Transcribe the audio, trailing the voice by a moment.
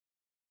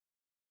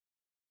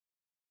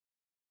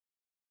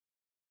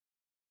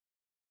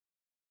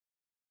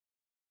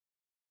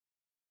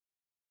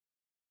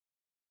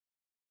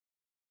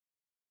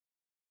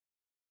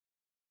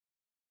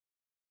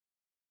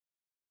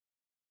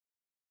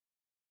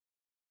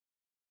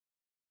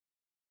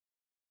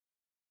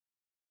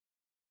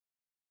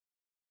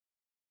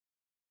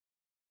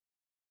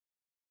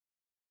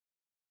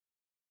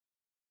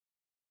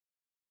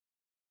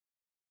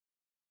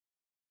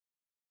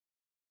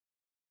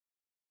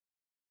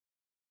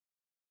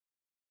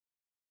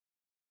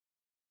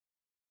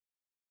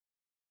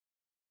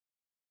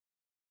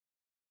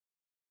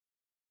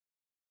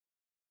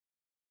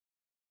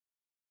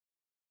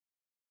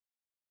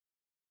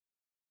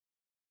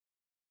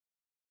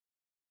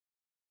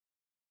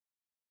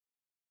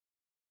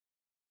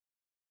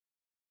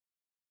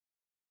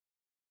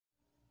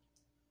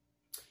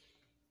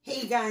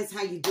Hey guys,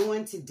 how you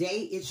doing?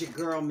 Today is your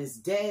girl, Miss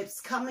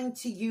Debs, coming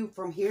to you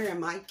from here in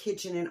my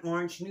kitchen in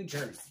Orange, New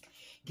Jersey.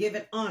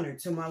 Giving honor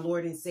to my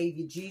Lord and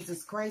Savior,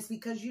 Jesus Christ,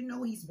 because you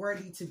know he's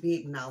worthy to be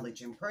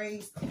acknowledged and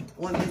praised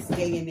on this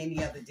day and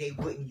any other day.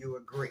 Wouldn't you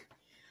agree?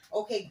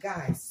 Okay,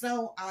 guys,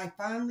 so I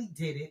finally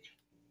did it.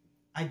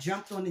 I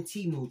jumped on the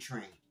Temu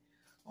train.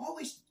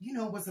 Always,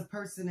 was a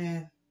person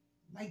that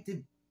liked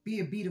to be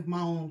a beat of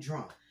my own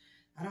drum.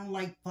 I don't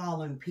like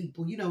following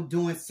people,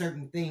 doing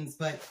certain things,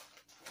 but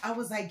I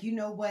was like, you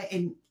know what?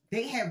 And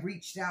they have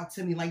reached out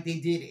to me like they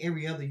did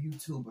every other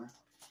YouTuber.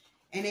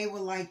 And they were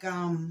like,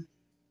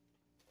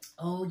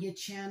 oh, your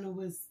channel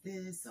was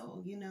this.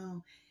 Oh,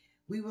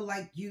 we would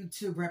like you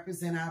to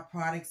represent our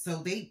product.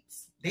 So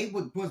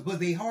was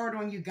they hard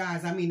on you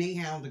guys? I mean, they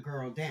hound the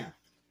girl down.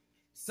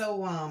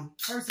 So,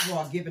 first of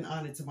all, giving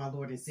honor to my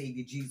Lord and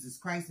Savior, Jesus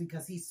Christ,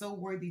 because he's so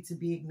worthy to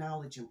be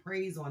acknowledged and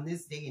praised on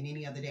this day and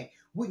any other day.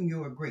 Wouldn't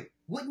you agree?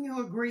 Wouldn't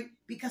you agree?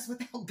 Because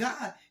without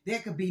God, there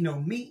could be no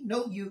me,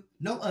 no you,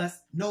 no us,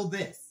 no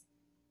this.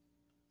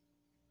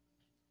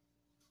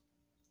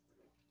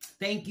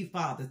 Thank you,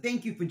 Father.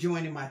 Thank you for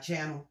joining my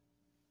channel.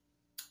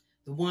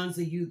 The ones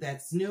of you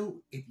that's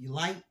new, if you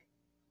like,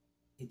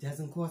 it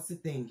doesn't cost a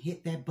thing.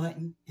 Hit that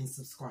button and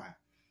subscribe.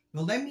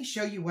 Well, let me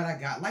show you what I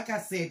got. Like I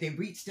said, they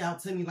reached out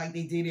to me like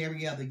they did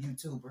every other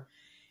YouTuber.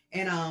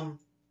 And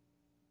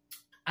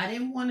I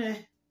didn't want to,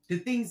 the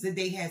things that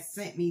they had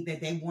sent me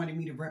that they wanted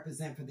me to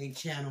represent for their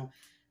channel,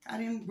 I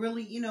didn't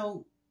really,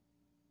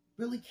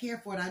 really care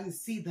for it. I didn't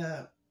see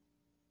the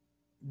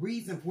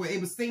reason for it.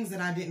 It was things that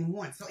I didn't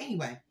want. So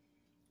anyway,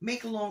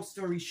 make a long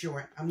story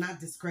short, I'm not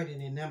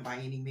discrediting them by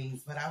any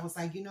means, but I was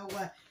like, you know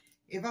what?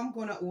 If I'm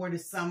going to order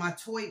some, I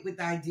toyed with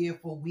the idea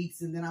for weeks,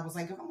 and then I was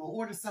like, if I'm going to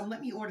order some,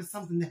 let me order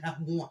something that I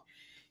want.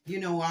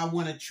 I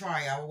want to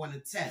try, I want to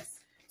test.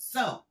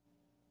 So,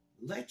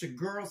 let your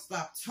girl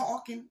stop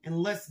talking, and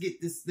let's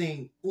get this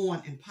thing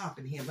on and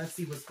popping here. Let's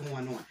see what's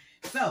going on.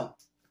 So,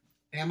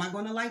 am I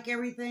going to like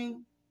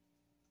everything?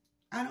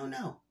 I don't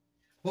know.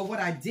 But what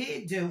I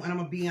did do, and I'm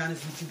going to be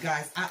honest with you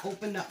guys, I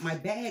opened up my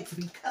bags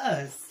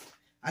because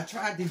I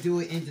tried to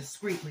do it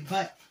indiscreetly,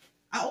 but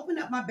I opened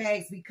up my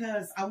bags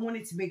because I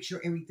wanted to make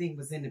sure everything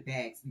was in the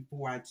bags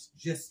before I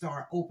just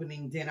start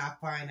opening. Then I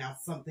find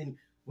out something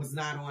was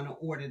not on the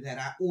order that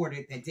I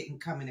ordered that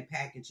didn't come in the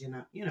package,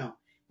 and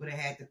would have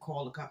had to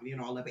call the company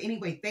and all that. But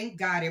anyway, thank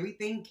God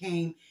everything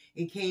came.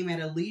 It came at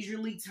a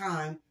leisurely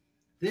time.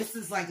 This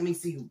is like, let me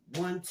see,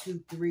 1,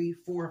 2, 3,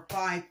 4,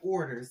 5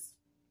 orders.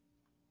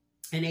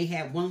 And they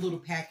had one little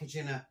package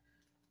in a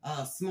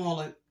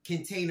smaller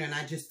container, and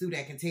I just threw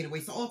that container away.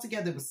 So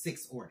altogether it was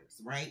 6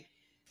 orders, right?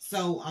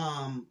 So,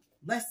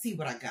 let's see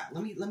what I got.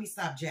 Let me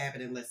stop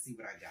jabbing and let's see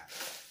what I got.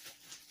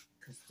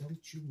 Because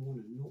don't you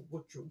want to know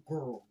what your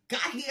girl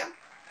got here?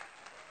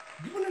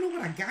 You want to know what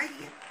I got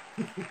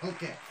here?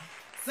 Okay.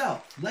 So,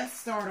 let's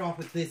start off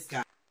with this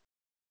guy.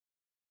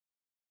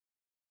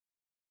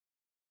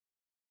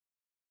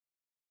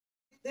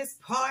 This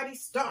party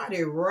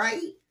started,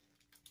 right?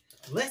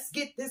 Let's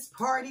get this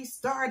party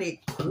started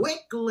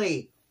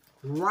quickly.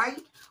 Right?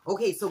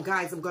 Okay, so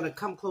guys, I'm going to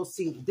come close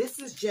to you. This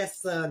is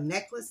just a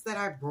necklace that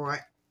I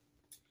brought.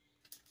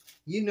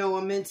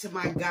 I'm into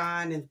my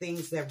God and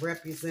things that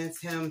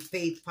represents him,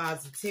 faith,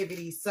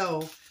 positivity.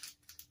 So,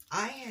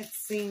 I had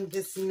seen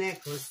this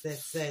necklace that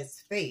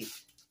says faith.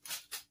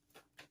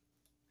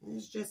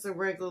 It's just a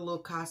regular little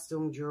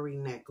costume jewelry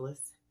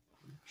necklace.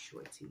 I'll show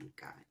it to you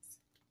guys.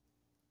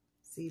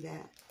 See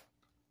that?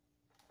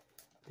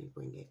 Let me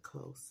bring it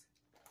close.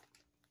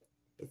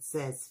 It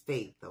says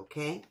faith,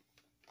 okay?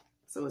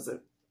 So it's a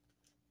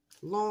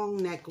long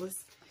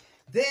necklace.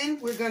 Then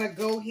we're going to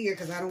go here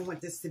because I don't want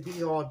this to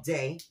be all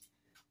day.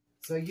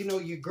 So,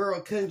 your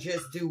girl couldn't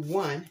just do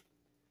one.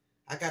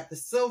 I got the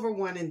silver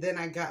one, and then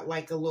I got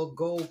like a little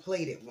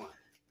gold-plated one.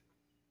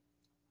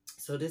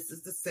 So this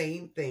is the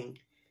same thing,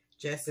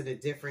 just in a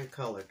different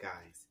color,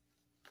 guys.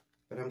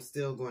 But I'm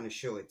still going to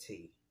show it to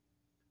you.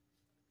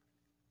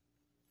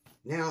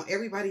 Now,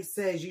 everybody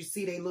says, you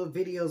see their little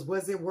videos,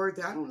 was it worth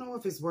it? I don't know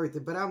if it's worth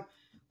it, but I'm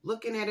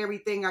looking at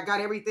everything. I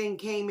got everything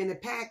came in the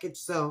package,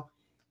 so,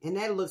 and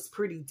that looks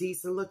pretty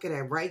decent. Look at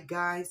that, right,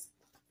 guys?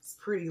 It's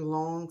pretty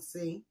long,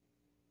 see?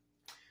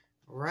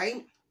 All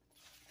right?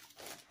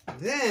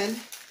 Then,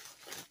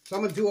 so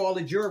I'm going to do all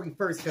the jewelry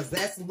first because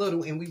that's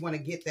little, and we want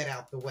to get that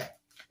out the way.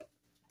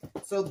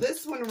 So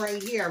this one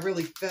right here, I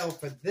really fell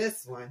for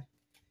this one.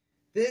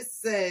 This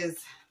says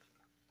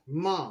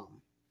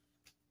Mom,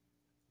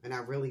 and I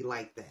really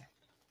like that.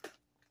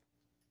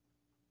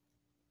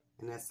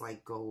 And that's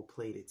like gold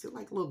plated too,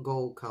 like a little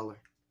gold color,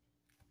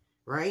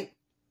 right?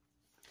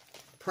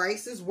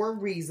 Prices were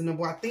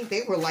reasonable. I think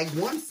they were like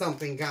 $1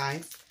 something,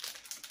 guys.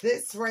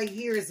 This right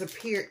here is a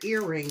pair of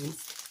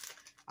earrings.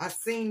 I've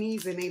seen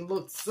these and they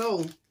look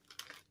so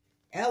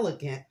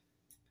elegant.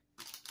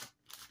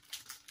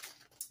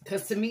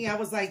 Because to me, I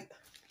was like,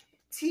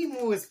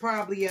 Temu is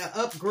probably an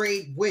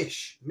upgrade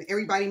Wish.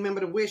 Everybody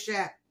remember the Wish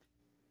app?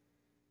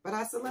 But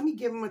I said, let me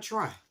give them a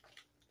try.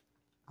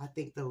 I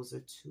think those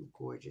are too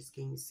gorgeous.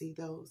 Can you see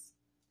those?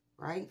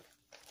 Right?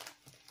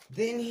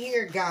 Then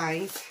here,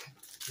 guys,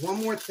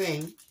 one more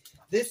thing.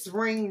 This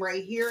ring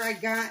right here I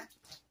got.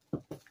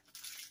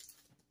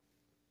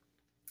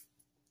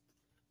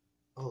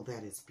 Oh,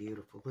 that is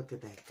beautiful. Look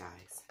at that,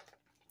 guys.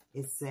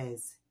 It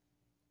says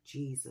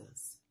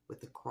Jesus with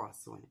the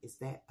cross on it. Is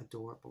that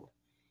adorable?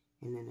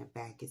 And in the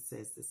back, it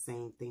says the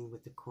same thing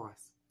with the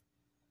cross.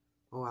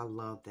 Oh, I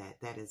love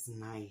that. That is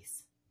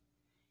nice.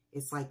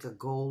 It's like a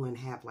gold and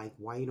have like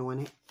white on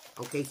it.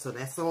 Okay, so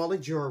that's all the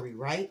jewelry,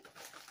 right?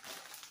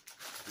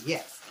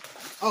 Yes.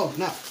 Oh,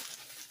 no.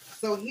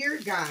 So here,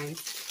 guys,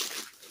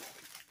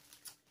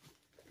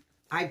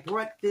 I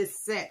brought this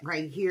set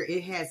right here.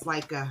 It has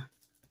like a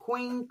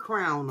queen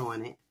crown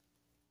on it.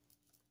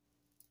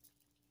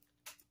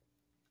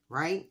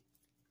 Right?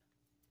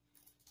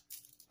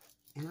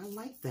 And I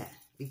like that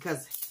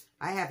because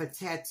I have a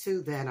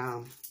tattoo that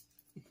I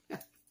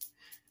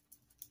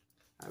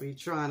be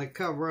trying to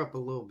cover up a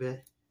little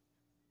bit.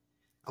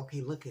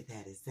 Okay, look at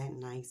that. Is that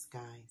nice,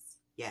 guys?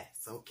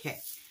 Yes, okay.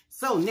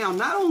 So now,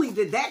 not only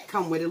did that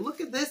come with it,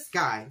 look at this,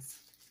 guys.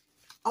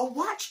 A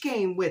watch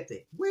came with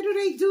it. Where do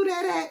they do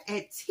that at?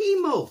 At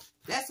Temu.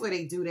 That's where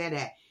they do that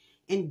at.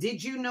 And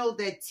did you know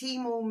that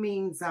Temu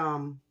means,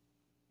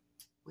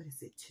 what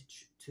is it?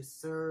 To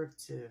serve,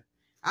 to...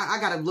 I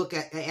got to look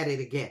at it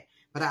again.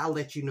 But I'll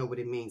let you know what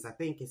it means. I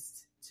think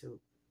it's to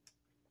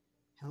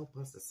help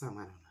us or something.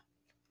 I don't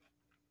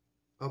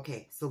know.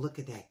 Okay, so look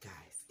at that,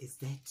 guys. Is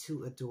that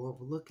too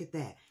adorable? Look at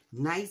that.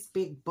 Nice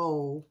big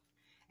bowl.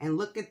 And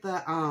look at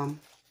the,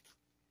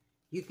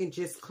 you can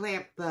just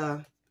clamp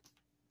the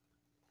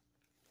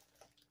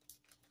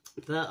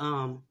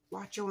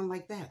watch on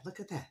like that.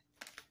 Look at that.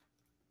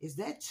 Is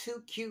that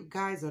too cute,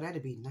 guys? Or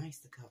that'd be nice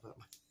to cover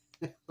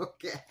up.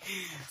 Okay.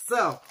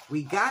 So,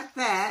 we got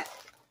that.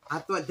 I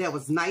thought that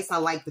was nice. I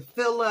like the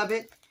feel of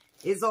it.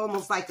 It's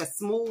almost like a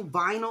smooth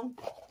vinyl.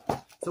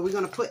 So, we're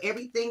going to put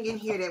everything in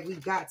here that we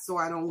got so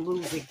I don't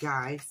lose it,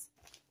 guys.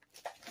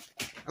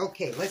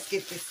 Okay, let's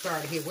get this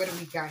started here. What do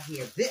we got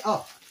here?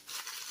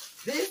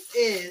 This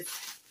is,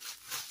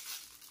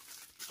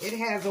 it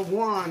has a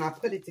wand. I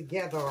put it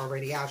together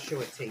already. I'll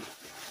show it to you.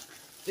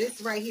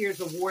 This right here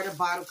is a water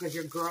bottle because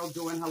your girl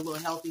doing her little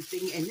healthy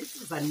thing. And this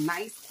is a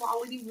nice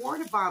quality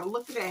water bottle.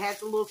 Look at that. It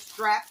has a little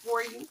strap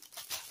for you.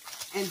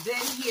 And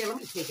then here, let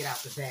me take it out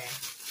the bag.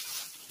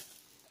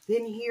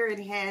 Then here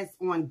it has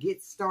on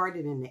Get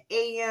Started in the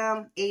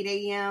AM, 8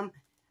 a.m.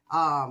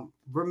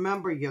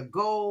 Remember your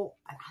goal.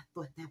 I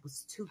thought that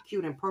was too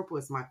cute. And purple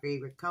is my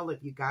favorite color.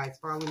 If you guys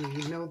follow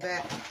me, you know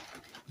that.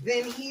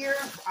 Then here,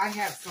 I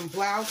have some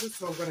blouses.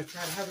 So I'm going to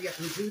try to hurry up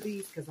and do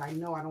these because I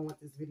know I don't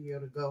want this video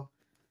to go.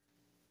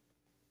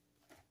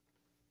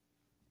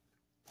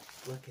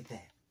 Look at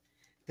that.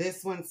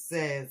 This one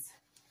says,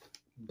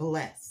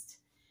 blessed.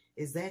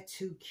 Is that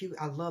too cute?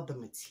 I love the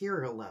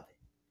material of it.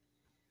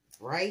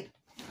 Right?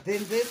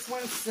 Then this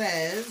one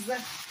says,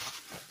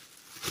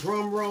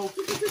 drum roll,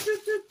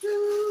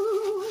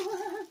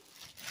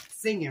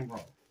 singing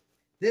roll.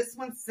 This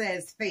one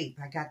says faith.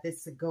 I got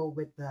this to go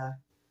with the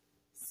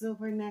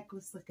silver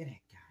necklace. Look at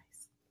that,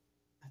 guys.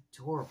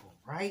 Adorable,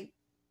 right?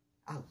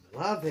 I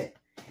love it.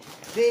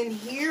 Then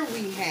here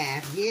we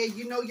have, yeah,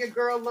 you know your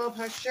girl love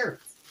her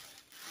shirts.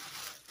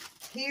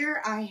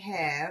 Here I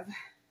have,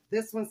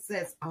 this one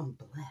says, I'm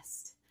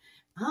blessed.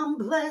 I'm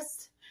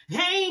blessed.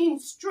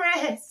 Ain't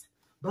stressed,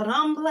 but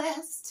I'm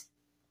blessed.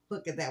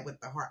 Look at that with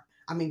the heart.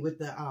 I mean, with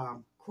the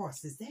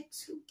cross. Is that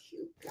too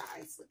cute,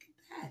 guys? Look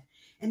at that.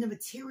 And the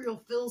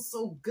material feels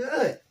so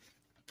good.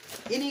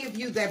 Any of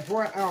you that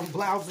brought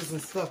blouses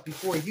and stuff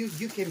before, you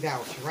can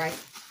vouch, right?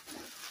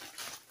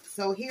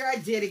 So here I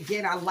did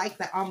again. I like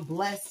the I'm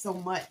blessed so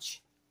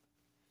much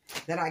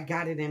that I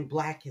got it in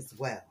black as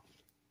well.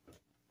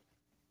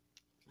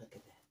 Look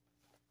at that.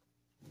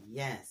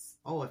 Yes.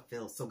 Oh, it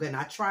feels so good. And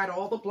I tried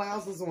all the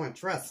blouses on,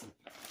 trust me.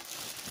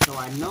 So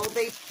I know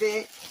they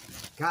fit.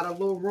 Got a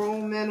little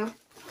room in them.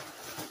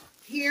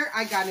 Here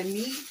I got a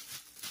knee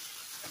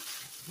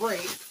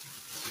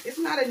brace. It's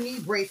not a knee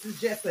brace. It's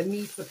just a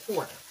knee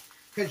supporter.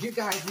 Because you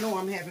guys know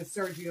I'm having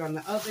surgery on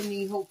the other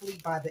knee, hopefully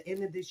by the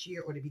end of this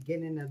year or the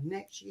beginning of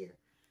next year.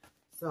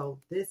 So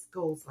this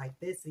goes like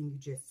this, and you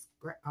just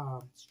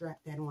strap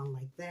that on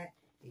like that.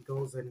 It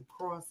goes in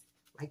across,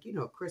 like, you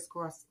know,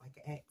 crisscross,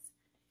 like an X.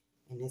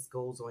 And this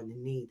goes on the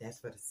knee. That's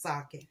for the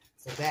socket.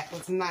 So that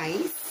was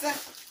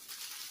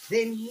nice.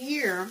 Then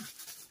here,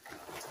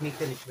 let me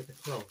finish with the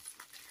clothes.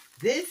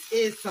 This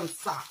is some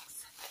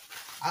socks.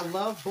 I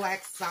love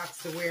black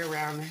socks to wear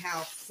around the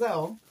house.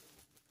 So,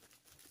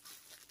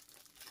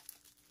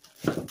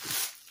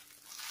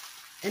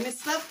 and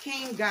this stuff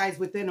came, guys,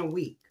 within a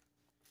week.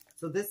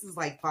 So this is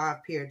like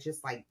 5 pair,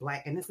 just like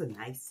black. And it's a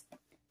nice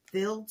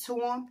feel to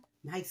them.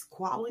 Nice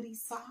quality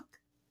sock.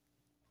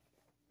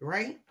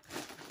 Right?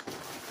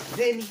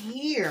 Then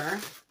here,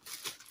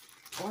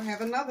 oh, I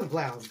have another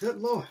blouse. Good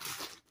Lord.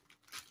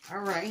 All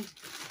right.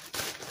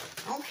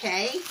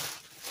 Okay.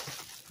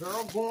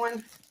 Girl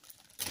going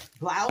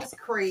blouse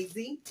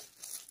crazy.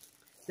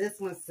 This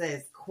one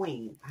says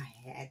Queen. I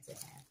had to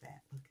have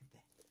that. Look at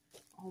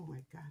that. Oh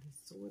my God,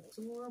 it's so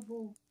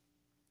adorable.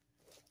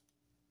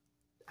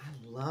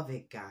 I love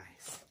it,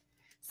 guys.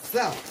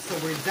 So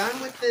we're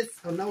done with this.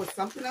 Oh, no, it's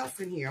something else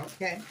in here.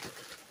 Okay.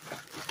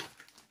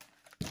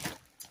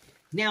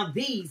 Now,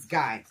 these,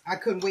 guys, I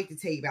couldn't wait to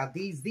tell you about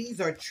these. These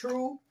are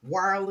true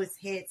wireless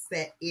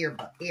headset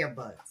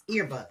earbuds.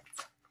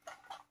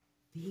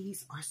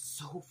 These are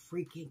so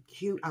freaking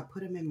cute. I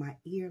put them in my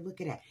ear. Look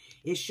at that.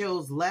 It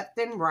shows left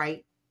and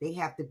right. They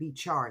have to be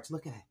charged.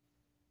 Look at that.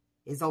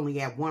 It's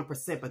only at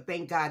 1%, but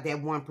thank God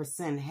that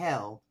 1%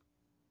 held.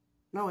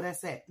 No,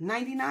 that's at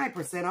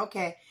 99%.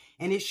 Okay.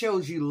 And it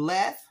shows you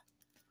left,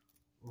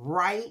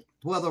 right.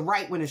 Well, the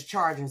right one is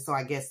charging, so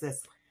I guess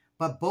that's...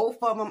 But both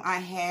of them I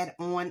had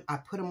on. I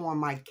put them on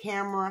my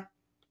camera,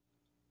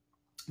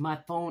 my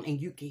phone, and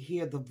you can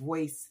hear the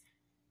voice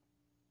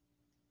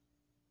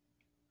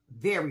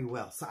very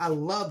well. So I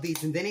love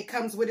these. And then it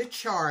comes with a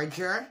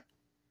charger.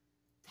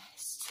 That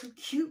is too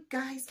cute,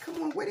 guys.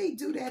 Come on, where they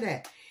do that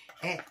at?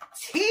 At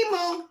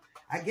Temu.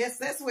 I guess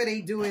that's where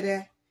they do it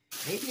at.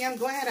 Maybe I'm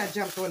glad I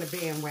jumped on the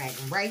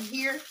bandwagon. Right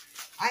here,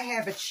 I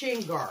have a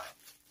chin guard.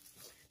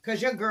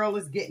 Because your girl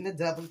is getting a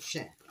double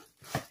chin.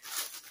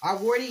 I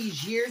wore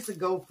these years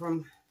ago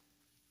from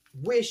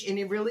Wish, and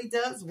it really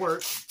does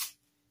work.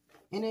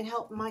 And it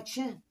helped my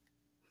chin.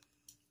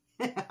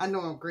 I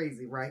know I'm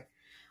crazy, right?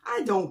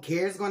 I don't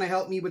care. It's going to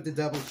help me with the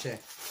double chin.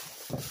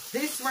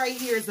 This right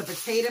here is a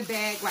potato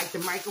bag, like the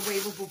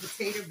microwavable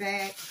potato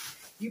bag.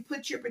 You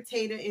put your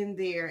potato in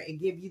there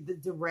and give you the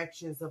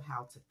directions of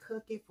how to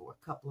cook it for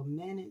a couple of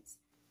minutes.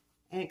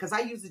 And because I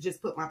used to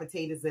just put my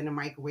potatoes in the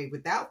microwave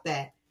without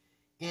that.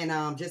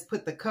 And just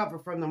put the cover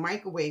from the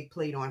microwave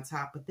plate on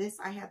top. But this,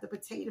 I have the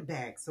potato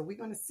bag. So we're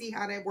going to see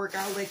how that works.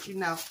 I'll let you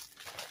know.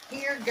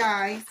 Here,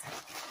 guys.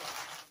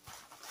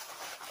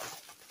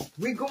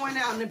 We're going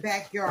out in the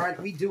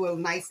backyard. We do a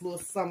nice little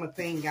summer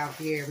thing out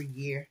there every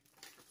year.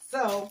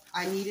 So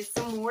I needed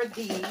some more of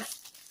these.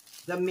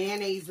 The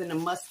mayonnaise in the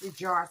mustard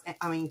jars,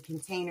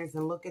 containers,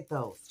 and look at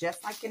those.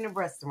 Just like in the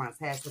restaurants,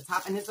 has the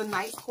top, and it's a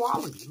nice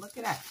quality. Look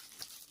at that.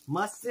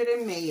 Mustard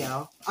and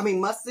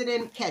mustard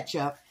and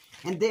ketchup.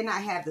 And then I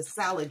have the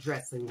salad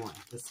dressing one,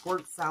 the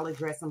squirt salad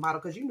dressing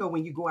bottle. Because you know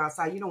when you go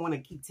outside, you don't want to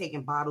keep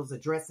taking bottles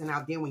of dressing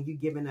out there when you're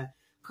giving a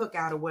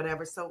cookout or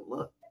whatever. So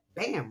look,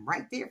 bam,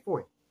 right there for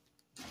you.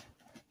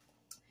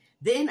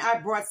 Then I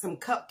brought some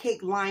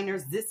cupcake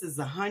liners. This is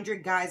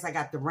 100, guys. I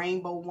got the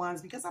rainbow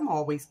ones because I'm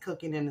always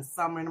cooking in the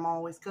summer and I'm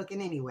always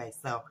cooking anyway.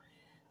 So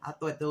I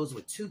thought those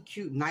were too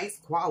cute. Nice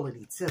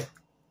quality, too.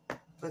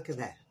 Look at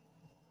that.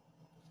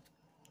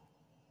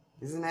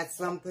 Isn't that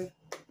something?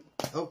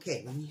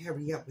 Okay, let me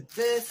hurry up with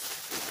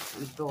this.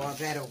 Let me throw all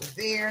that over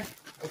there.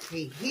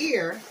 Okay,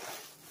 here.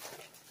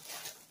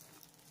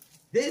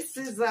 This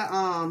is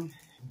a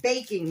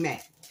baking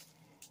mat.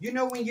 You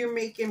know when you're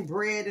making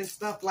bread and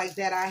stuff like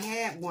that, I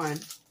had one.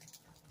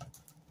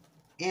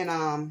 And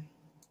I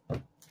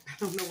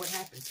don't know what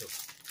happened to it.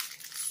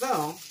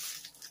 So,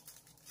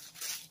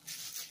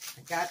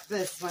 I got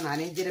this one. I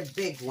didn't get a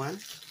big one.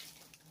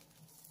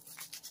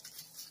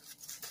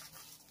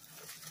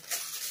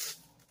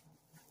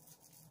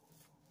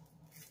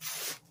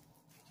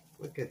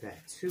 Look at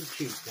that. Too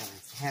cute,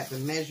 guys. Have the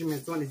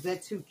measurements on. Is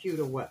that too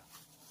cute or what?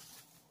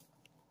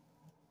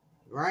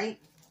 Right?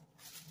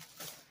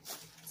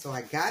 So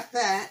I got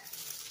that.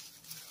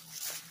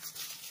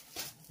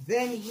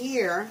 Then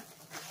here,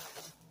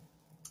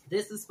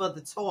 this is for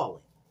the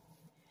toilet.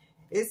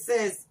 It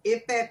says,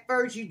 if at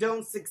first you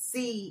don't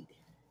succeed,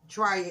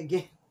 try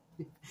again.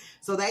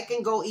 So that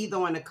can go either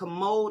on the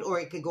commode or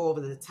it could go over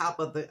the top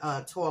of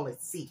the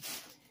toilet seat.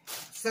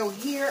 So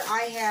here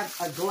I have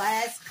a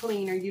glass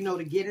cleaner, you know,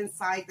 to get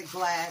inside the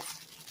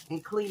glass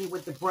and clean it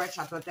with the brush.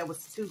 I thought that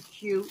was too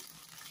cute.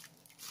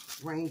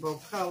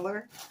 Rainbow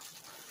color.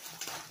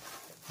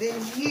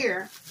 Then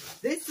here,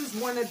 this is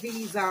one of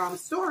these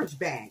storage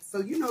bags. So,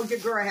 you know, your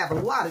girl have a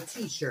lot of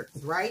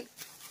t-shirts, right?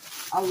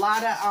 A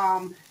lot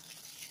of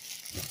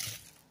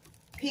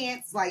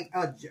pants, like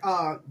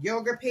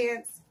yoga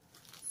pants.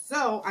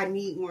 So, I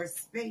need more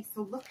space.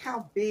 So, look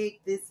how big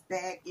this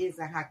bag is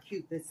and how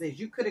cute this is.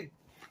 You could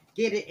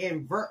get it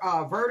in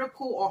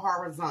vertical or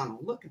horizontal.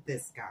 Look at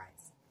this,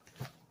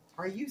 guys.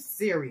 Are you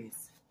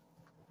serious?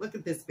 Look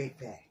at this big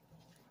bag.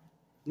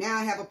 Now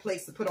I have a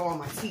place to put all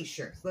my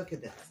t-shirts. Look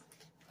at this.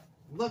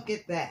 Look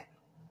at that.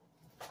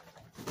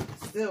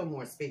 Still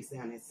more space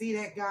down there. See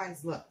that,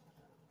 guys? Look.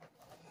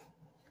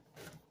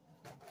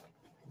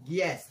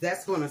 Yes,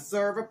 that's going to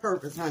serve a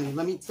purpose, honey.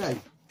 Let me tell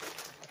you.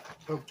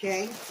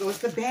 Okay? So it's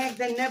the bag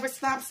that never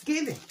stops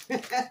giving.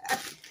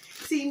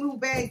 Temu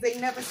bags, they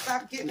never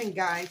stop giving,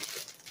 guys.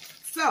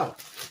 So,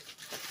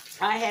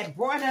 I had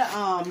brought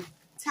a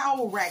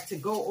towel rack to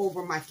go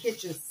over my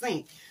kitchen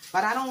sink.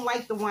 But I don't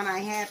like the one I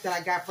have that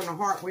I got from the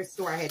hardware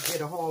store. I had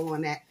did a haul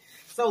on that.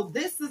 So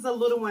this is a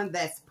little one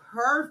that's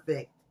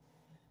perfect.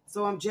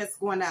 So I'm just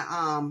going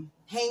to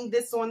hang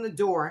this on the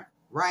door,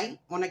 right?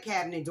 On the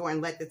cabinet door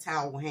and let the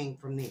towel hang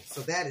from there.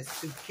 So that is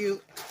too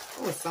cute.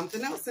 Oh, there's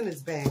something else in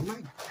this bag.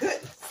 My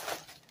goodness.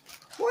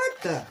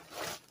 What the?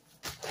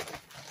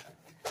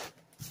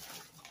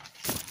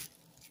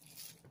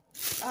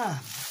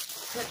 Ah,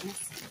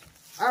 goodness.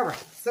 All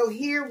right. So So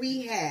here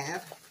we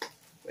have,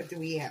 what do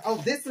we have? Oh,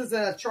 this is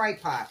a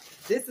tripod.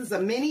 This is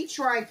a mini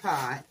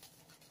tripod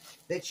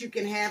that you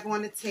can have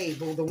on the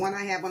table. The one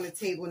I have on the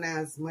table now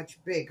is much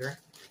bigger.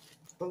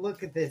 But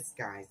look at this,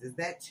 guys. Is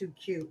that too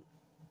cute?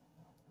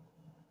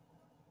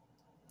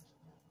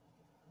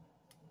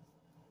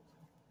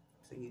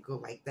 So you go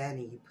like that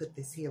and you put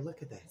this here.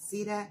 Look at that.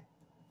 See that?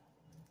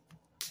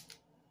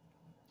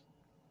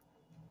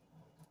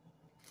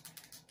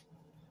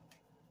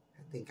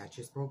 I think I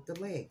just broke the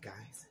leg,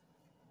 guys.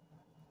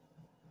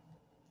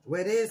 Well,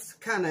 it is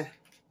kind of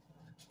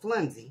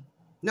flimsy.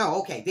 No,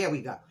 okay, there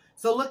we go.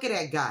 So look at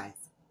that, guys.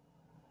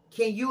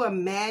 Can you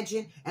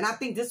imagine? And I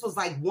think this was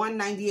like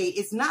 $198.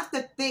 It's not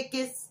the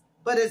thickest,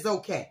 but it's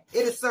okay.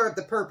 It'll serve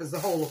the purpose to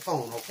hold a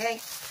phone, okay?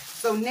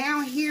 So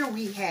now here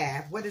we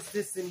have, what is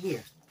this in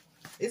here?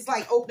 It's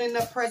like opening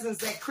up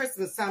presents at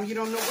Christmas time. You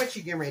don't know what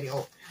you're getting ready to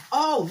open.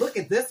 Oh, look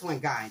at this one,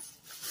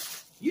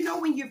 guys. You know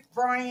when you're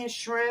frying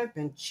shrimp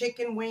and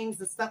chicken wings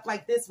and stuff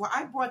like this? Well,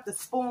 I brought the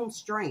spoon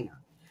strainer.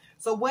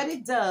 So what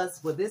it does,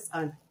 well, this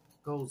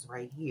goes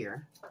right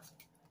here. I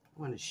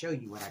want to show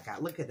you what I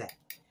got. Look at that.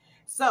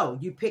 So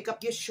you pick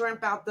up your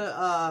shrimp out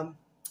the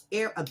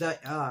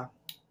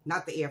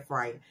not the air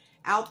fryer,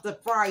 out the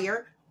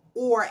fryer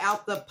or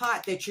out the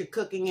pot that you're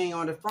cooking in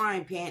on the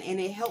frying pan, and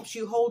it helps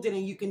you hold it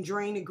and you can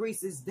drain the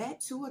grease. Is that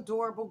too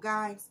adorable,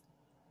 guys?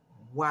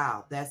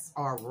 Wow, that's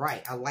all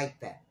right. I like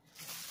that.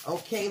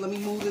 Okay, let me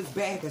move this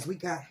back because we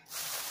got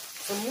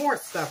some more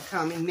stuff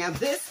coming. Now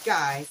this,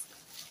 guys,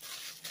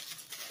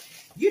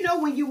 you know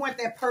when you want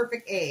that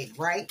perfect egg,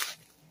 right?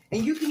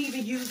 And you can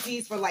even use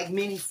these for like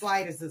mini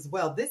sliders as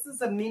well. This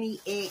is a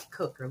mini egg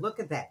cooker. Look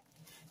at that.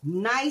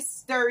 Nice,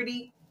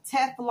 sturdy,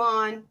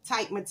 Teflon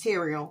type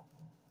material.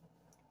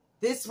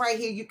 This right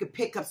here you could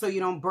pick up so you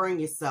don't burn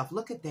yourself.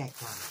 Look at that,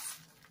 guys.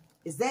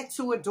 Is that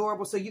too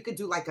adorable? So you could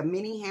do like a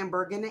mini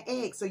hamburger and an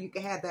egg so you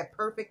can have that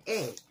perfect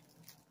egg.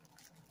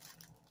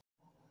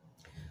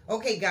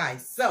 Okay,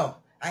 guys, so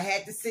I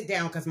had to sit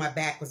down because my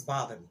back was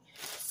bothering me.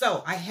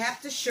 So I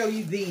have to show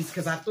you these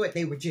because I thought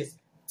they were just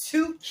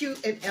too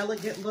cute and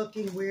elegant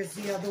looking. Where's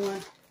the other one?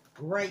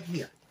 Right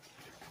here.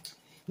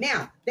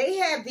 Now, they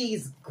have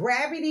these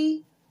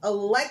gravity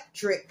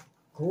electric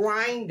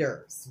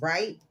grinders,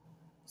 right?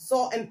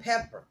 Salt and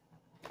pepper.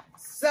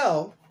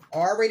 So, I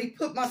already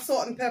put my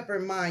salt and pepper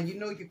in mine. You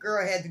know your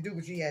girl had to do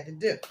what she had to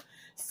do.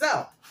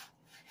 So,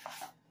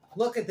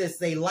 look at this.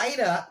 They light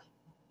up.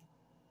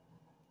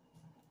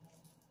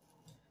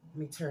 Let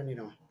me turn it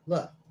on.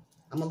 Look,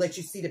 I'm going to let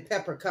you see the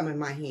pepper come in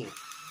my hand.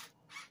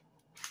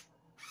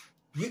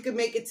 You can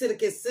make it to the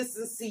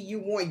consistency you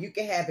want. You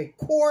can have it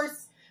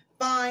coarse,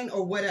 fine,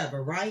 or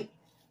whatever, right?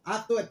 I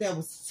thought that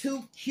was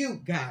too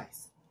cute,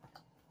 guys.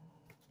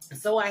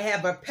 So I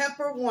have a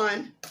pepper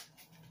one,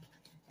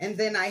 and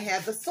then I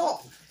have the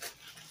salt.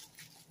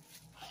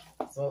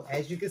 So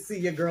as you can see,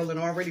 your girl had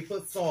already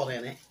put salt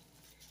in it.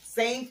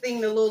 Same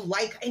thing, the little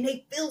light, and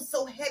they feel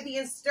so heavy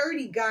and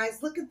sturdy,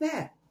 guys. Look at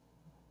that.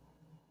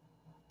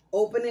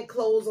 Open and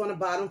close on the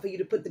bottom for you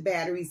to put the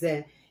batteries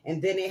in.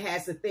 And then it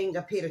has a thing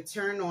up here to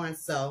turn on.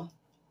 So,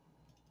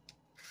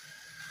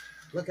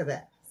 look at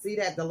that. See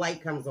that? The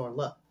light comes on.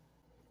 Look.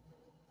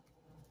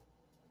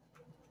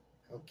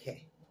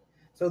 Okay.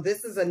 So,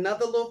 this is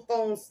another little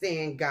phone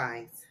stand,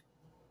 guys.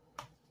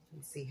 Let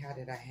me see. How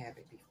did I have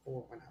it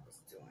before when I was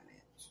doing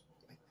it?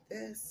 Like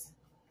this.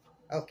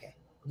 Okay.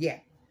 Yeah.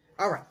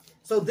 All right.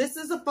 So, this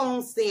is a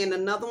phone stand.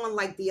 Another one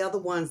like the other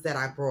ones that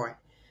I brought.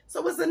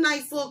 So, it's a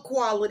nice little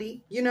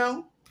quality, you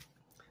know.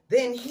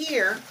 Then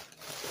here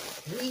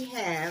we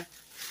have,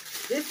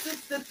 this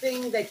is the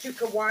thing that you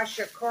can wash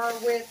your car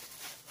with.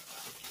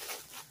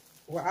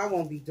 Well, I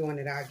won't be doing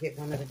it. I'll get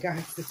one of the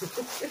guys to do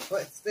it,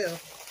 but still.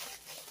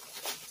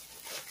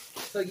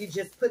 So you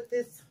just put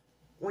this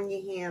on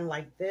your hand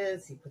like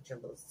this. You put your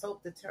little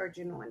soap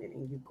detergent on it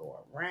and you go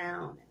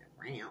around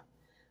and around.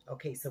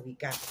 Okay, so we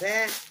got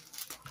that.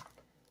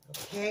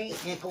 Okay,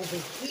 and over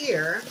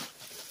here,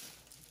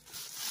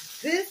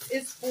 this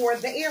is for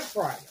the air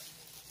fryer.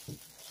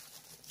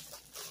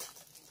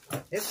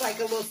 It's like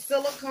a little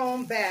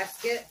silicone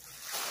basket.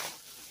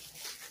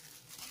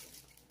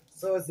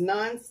 So it's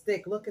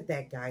non-stick. Look at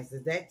that, guys.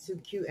 Is that too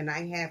cute? And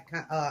I have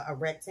a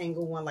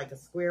rectangle one, like a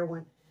square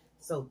one.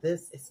 So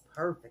this is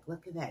perfect.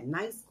 Look at that.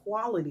 Nice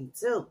quality,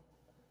 too.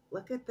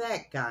 Look at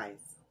that, guys.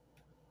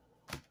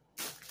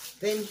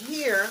 Then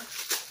here,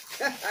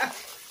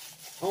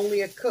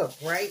 only a cook,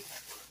 right?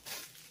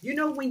 You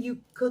know when you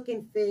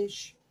cooking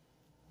fish,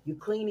 you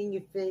cleaning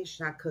your fish,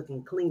 not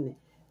cooking, cleaning.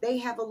 They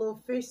have a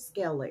little fish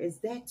scaler. Is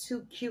that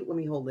too cute? Let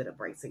me hold it up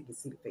right so you can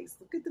see the face.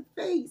 Look at the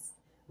face,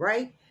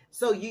 right?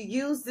 So you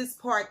use this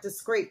part to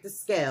scrape the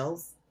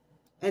scales,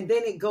 and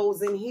then it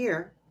goes in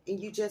here, and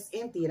you just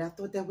empty it. I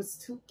thought that was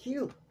too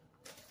cute.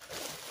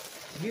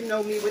 You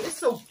know me, but it's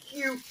so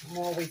cute. I'm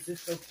always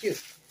just so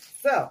cute.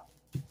 So,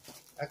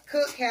 a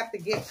cook have to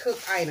get cook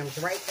items,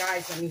 right,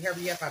 guys? Let me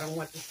hurry up. I don't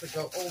want this to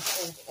go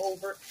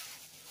over.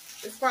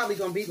 It's probably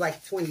going to be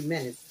like 20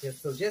 minutes,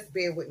 so just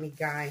bear with me,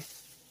 guys.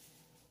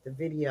 the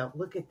video.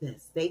 Look at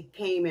this. They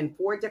came in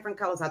 4 different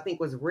colors. I think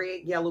it was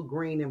red, yellow,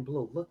 green, and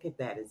blue. Look at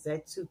that. Is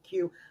that too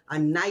cute? A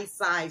nice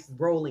size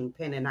rolling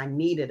pin, and I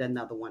needed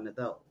another one of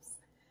those.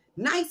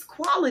 Nice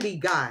quality,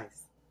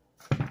 guys.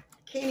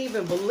 Can't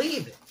even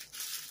believe it.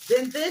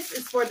 Then this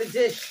is for the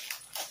dish.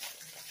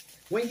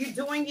 When you're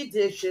doing your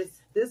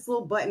dishes, this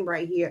little button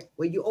right here,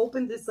 where you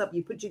open this up,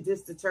 you put your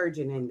dish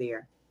detergent in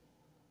there.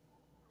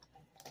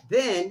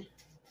 Then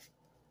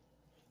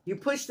you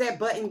push that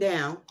button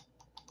down,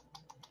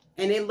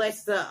 and it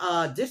lets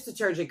the dish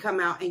detergent come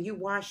out, and you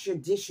wash your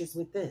dishes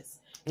with this.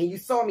 And you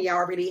saw me, I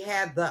already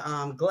had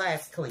the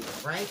glass cleaner,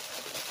 right?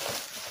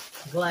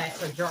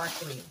 Glass or jar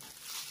cleaner.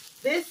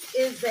 This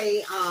is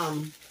a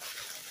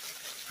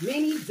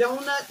mini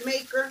donut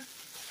maker,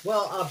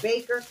 well, a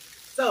baker.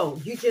 So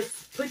you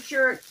just put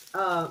your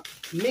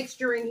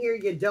mixture in here,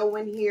 your dough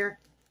in here,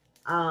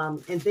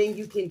 and then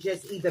you can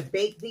just either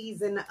bake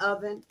these in the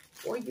oven,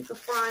 or you can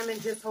fry them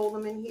and just hold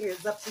them in here.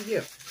 It's up to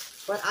you.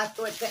 But I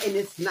thought that, and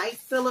it's nice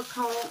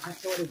silicone. I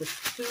thought it was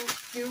too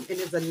cute, and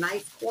it's a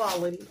nice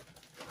quality.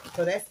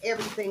 So that's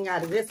everything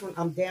out of this one.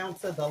 I'm down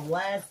to the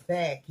last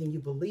bag. Can you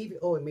believe it?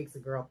 Oh, it makes a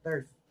girl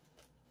thirsty.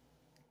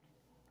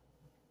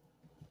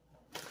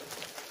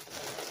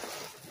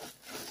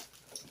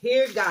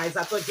 Here, guys,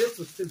 I thought this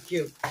was too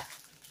cute.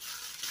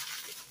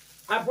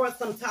 I brought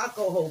some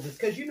taco holders,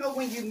 because you know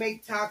when you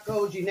make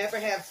tacos, you never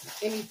have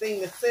anything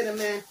to sit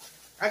them in.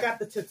 I got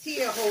the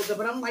tortilla holder,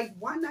 but I'm like,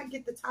 why not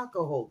get the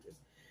taco holders?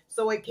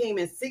 So it came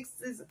in 6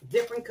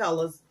 different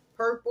colors: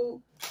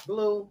 purple,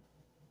 blue,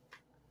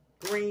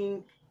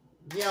 green,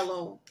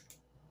 yellow,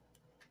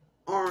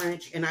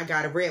 orange, and I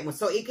got a red one.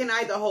 So it can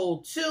either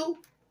hold 2,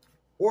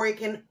 or it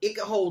can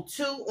hold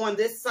 2 on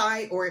this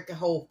side, or it can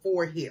hold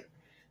 4 here.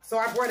 So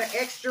I brought an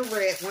extra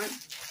red one.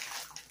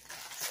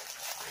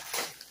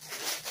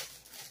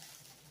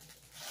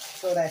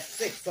 So that's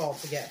 6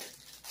 altogether.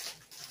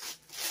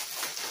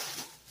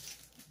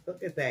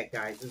 Look at that,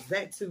 guys. Is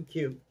that too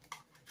cute?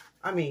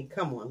 I mean,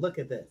 come on, look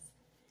at this.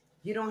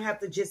 You don't have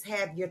to just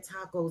have your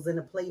tacos in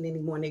a plate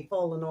anymore and they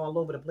falling all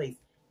over the place.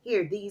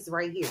 Here, these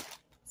right here.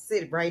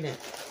 Sit right in.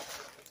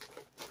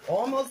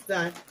 Almost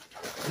done.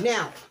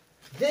 Now,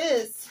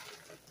 this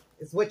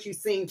is what you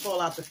seen fall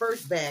out the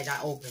first bag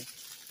I opened.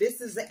 This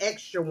is the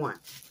extra one.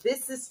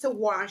 This is to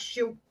wash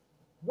your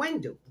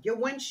window, your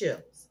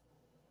windshields.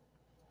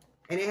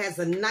 And it has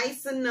a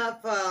nice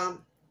enough,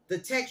 the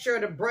texture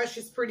of the brush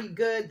is pretty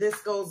good.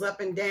 This goes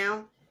up and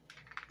down.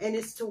 And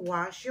it's to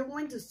wash your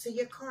windows to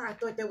your car. I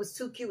thought that was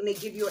too cute. And they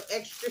give you an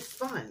extra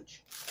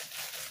sponge.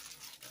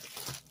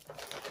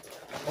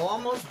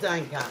 Almost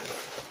done,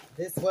 guys.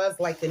 This was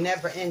like the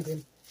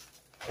never-ending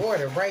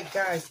order, right,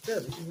 guys?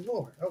 Good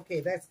Lord.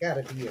 Okay, that's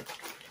got to be it.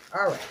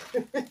 All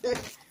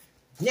right.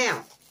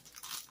 Now,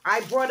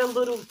 I brought a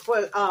little,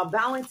 for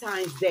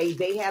Valentine's Day,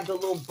 they have the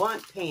little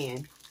bundt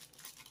pan,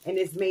 and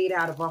it's made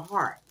out of a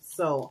heart.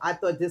 So I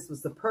thought this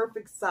was the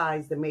perfect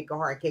size to make a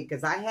heart cake,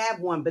 because I have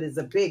one, but it's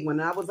a big one.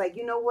 And I was like,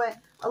 you know what?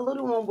 A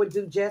little one would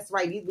do just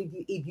right, either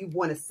if you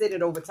want to sit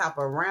it over top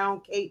of a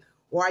round cake,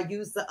 or I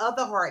use the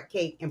other heart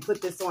cake and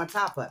put this on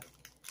top of it.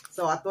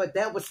 So I thought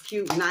that was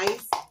cute,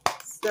 nice,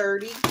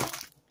 sturdy.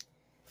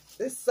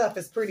 This stuff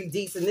is pretty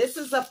decent. This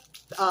is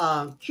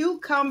a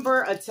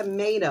cucumber, a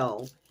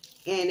tomato,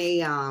 and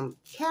a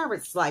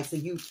carrot slicer.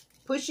 You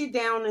push it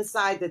down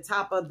inside the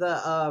top of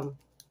the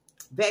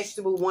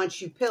vegetable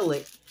once you peel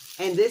it,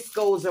 and this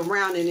goes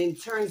around and it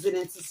turns it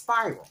into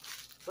spiral.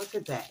 Look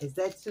at that. Is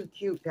that too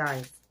cute,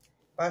 guys?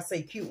 If I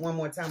say cute one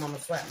more time, I'm going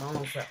to slap my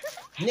own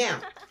self. Now,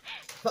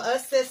 for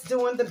us that's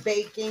doing the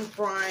baking,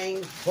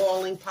 frying,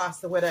 boiling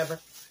pasta, whatever,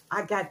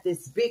 I got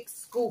this big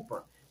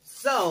scooper.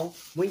 So,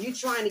 when you're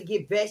trying to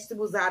get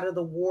vegetables out of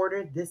the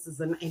water, this is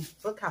and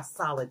look how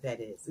solid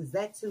that is. Is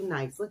that too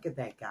nice? Look at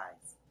that,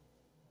 guys.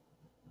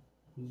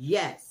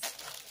 Yes.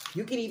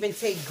 You can even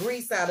take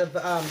grease out of,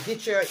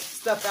 get your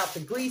stuff out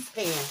the grease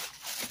pan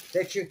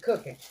that you're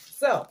cooking.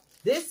 So,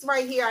 this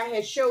right here, I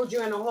had showed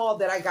you in a haul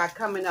that I got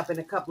coming up in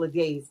a couple of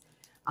days.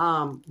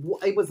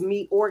 It was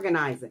me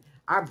organizing.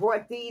 I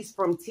brought these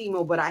from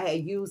Temu, but I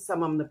had used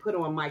some of them to put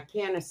on my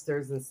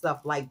canisters and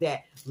stuff like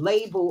that.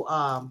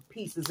 Label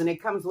pieces, and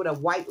it comes with a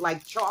white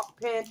like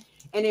chalk pen,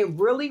 and it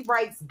really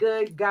writes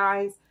good,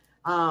 guys.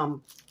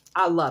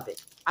 I love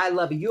it. I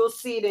love it. You'll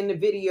see it in the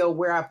video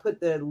where I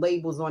put the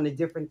labels on the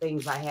different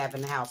things I have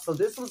in the house. So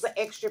this was an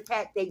extra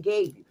pack they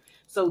gave you.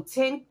 So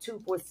 10,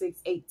 2, 4, 6,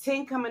 8,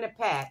 10 come in a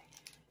pack.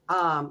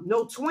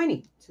 No,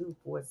 20. 2,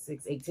 4,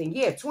 6, 8, 10.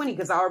 Yeah, 20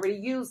 because I already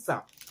used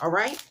some. All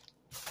right.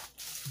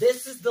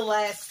 This is the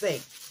last thing.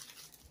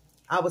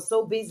 I was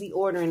so busy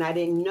ordering, I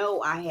didn't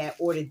know I had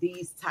ordered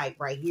these type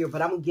right here.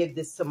 But I'm going to give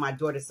this to my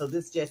daughter. So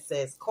this just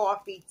says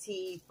coffee,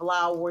 tea,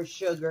 flour,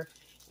 sugar,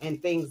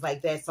 and things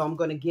like that. So I'm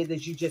going to give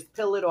this. You just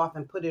peel it off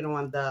and put it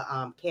on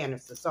the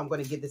canister. So I'm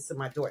going to give this to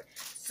my daughter.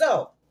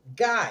 So,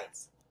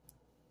 guys,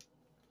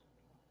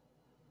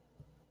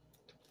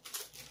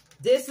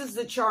 this is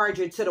the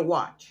charger to the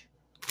watch.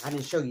 I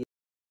didn't show you.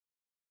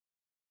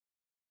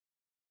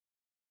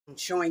 I'm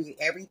showing you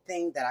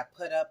everything that I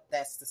put up.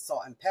 That's the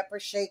salt and pepper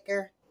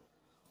shaker.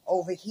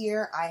 Over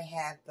here, I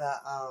have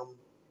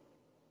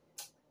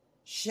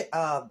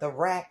the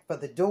rack for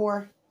the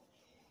door.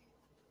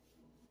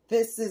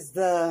 This is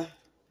the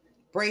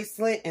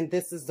bracelet, and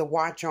this is the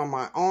watch on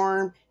my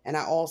arm. And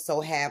I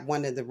also have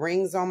one of the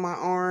rings on my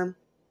arm.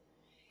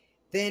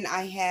 Then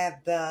I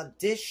have the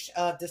dish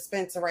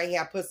dispenser right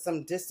here. I put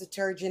some dish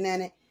detergent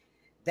in it.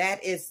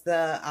 That is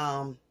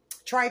the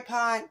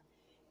tripod.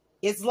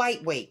 It's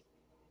lightweight.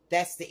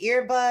 That's the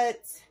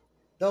earbuds.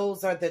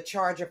 Those are the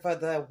charger for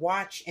the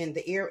watch and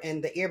the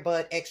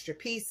earbud extra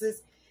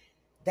pieces.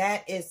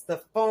 That is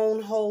the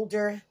phone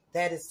holder.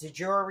 That is the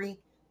jewelry.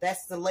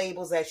 That's the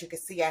labels. As you can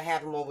see, I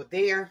have them over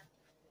there.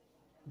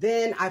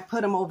 Then I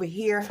put them over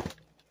here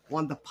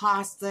on the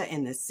pasta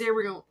and the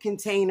cereal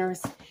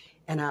containers.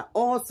 And I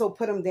also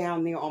put them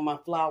down there on my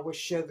flour,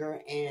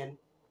 sugar, and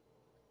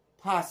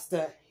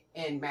pasta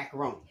and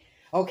macaroni.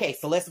 Okay,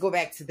 so let's go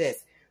back to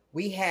this.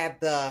 We have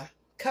the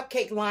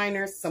cupcake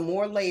liners, some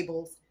more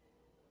labels,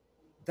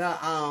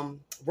 the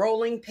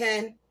rolling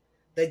pin,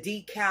 the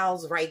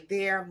decals right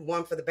there,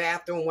 one for the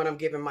bathroom, one I'm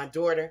giving my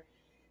daughter.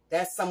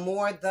 That's some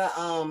more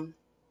the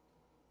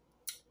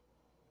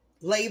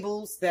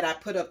labels that I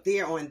put up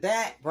there on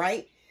that,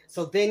 right?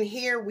 So then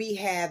here we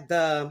have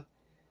the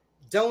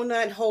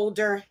donut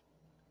holder,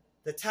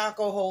 the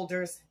taco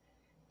holders,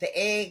 the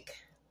egg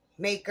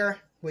maker.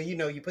 Well, you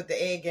know, you put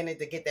the egg in it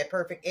to get that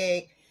perfect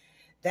egg.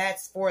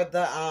 That's for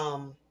the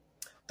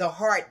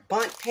heart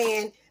bundt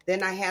pan.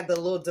 Then I have the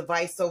little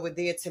device over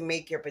there to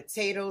make your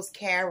potatoes,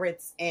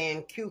 carrots,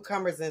 and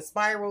cucumbers and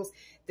spirals.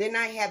 Then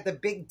I have the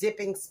big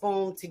dipping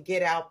spoon to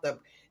get out the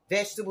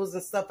vegetables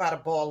and stuff out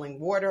of boiling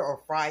water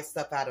or fry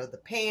stuff out of the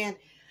pan.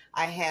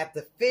 I have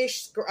the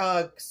fish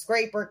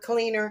scraper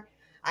cleaner.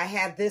 I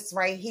have this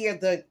right here,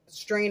 the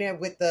strainer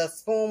with the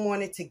spoon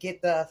on it to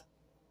get the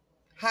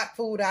hot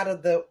food out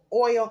of the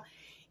oil.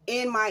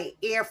 In my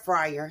air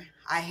fryer,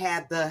 I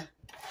have the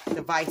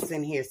device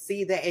in here.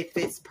 See that it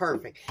fits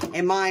perfect.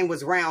 And mine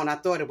was round. I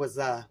thought it was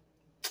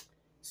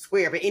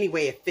square, but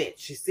anyway, it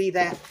fits. You see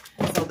that?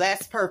 So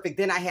that's perfect.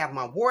 Then I have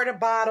my water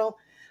bottle.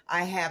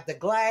 I have the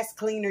glass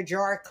cleaner,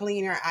 jar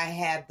cleaner. I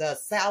have the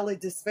salad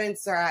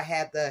dispenser. I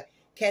have the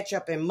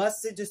ketchup and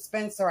mustard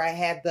dispenser. I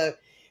have the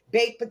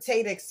baked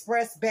potato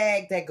express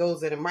bag that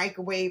goes in the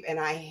microwave. And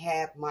I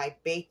have my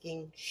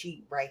baking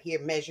sheet right here,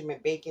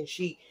 measurement baking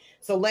sheet.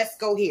 So let's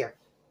go here.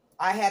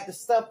 I have the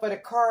stuff for the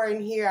car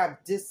in here.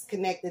 I've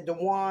disconnected the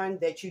one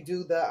that you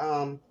do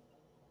the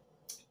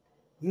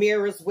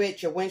mirrors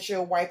with, your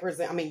windshield wipers,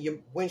 your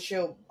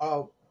windshield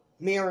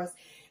mirrors.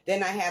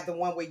 Then I have the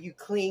one where you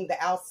clean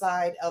the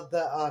outside of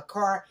the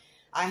car.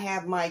 I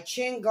have my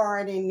chin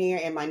guard in there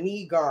and my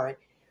knee guard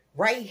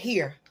right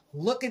here.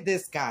 Look at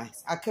this,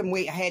 guys. I couldn't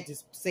wait. I had to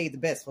save the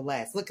best for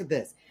last. Look at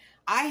this.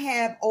 I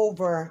have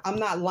over, I'm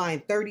not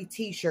lying, 30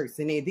 t-shirts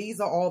in there.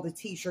 These are all the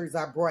t-shirts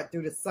I brought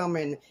through the summer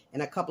and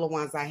a couple of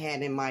ones I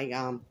had in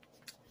my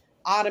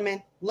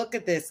ottoman. Look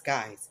at this,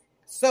 guys.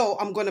 So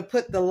I'm going to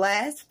put the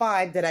last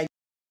 5 that I